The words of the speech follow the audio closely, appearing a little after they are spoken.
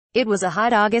It was a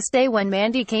hot August day when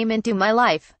Mandy came into my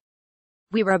life.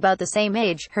 We were about the same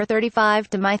age, her 35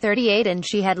 to my 38, and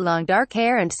she had long dark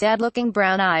hair and sad-looking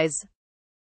brown eyes.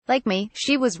 Like me,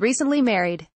 she was recently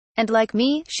married. And like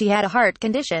me, she had a heart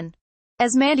condition.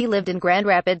 As Mandy lived in Grand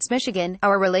Rapids, Michigan,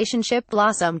 our relationship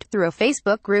blossomed through a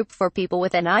Facebook group for people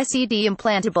with an ICD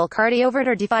implantable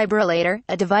cardioverter defibrillator,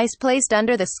 a device placed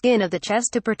under the skin of the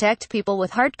chest to protect people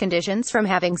with heart conditions from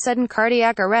having sudden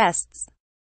cardiac arrests.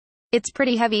 It's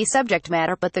pretty heavy subject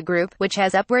matter, but the group, which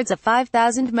has upwards of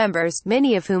 5,000 members,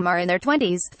 many of whom are in their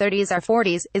 20s, 30s or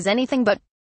 40s, is anything but.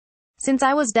 Since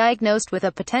I was diagnosed with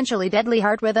a potentially deadly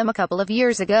heart rhythm a couple of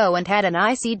years ago and had an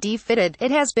ICD fitted,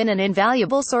 it has been an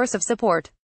invaluable source of support.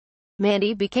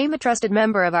 Mandy became a trusted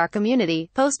member of our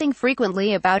community, posting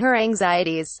frequently about her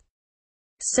anxieties.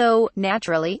 So,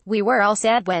 naturally, we were all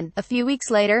sad when, a few weeks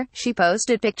later, she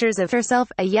posted pictures of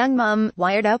herself, a young mom,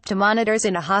 wired up to monitors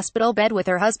in a hospital bed with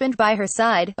her husband by her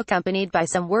side, accompanied by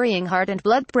some worrying heart and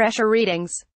blood pressure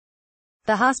readings.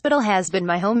 "The hospital has been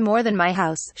my home more than my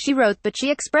house," she wrote, but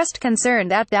she expressed concern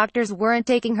that doctors weren't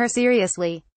taking her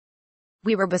seriously.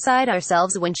 We were beside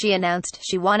ourselves when she announced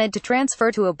she wanted to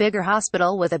transfer to a bigger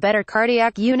hospital with a better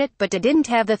cardiac unit, but didn't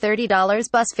have the $30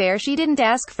 bus fare. She didn't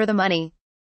ask for the money.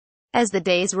 As the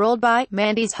days rolled by,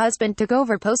 Mandy's husband took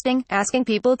over posting, asking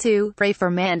people to pray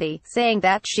for Mandy, saying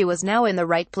that she was now in the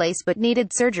right place but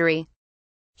needed surgery.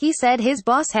 He said his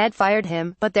boss had fired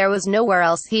him, but there was nowhere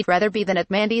else he'd rather be than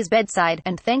at Mandy's bedside,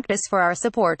 and thanked us for our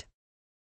support.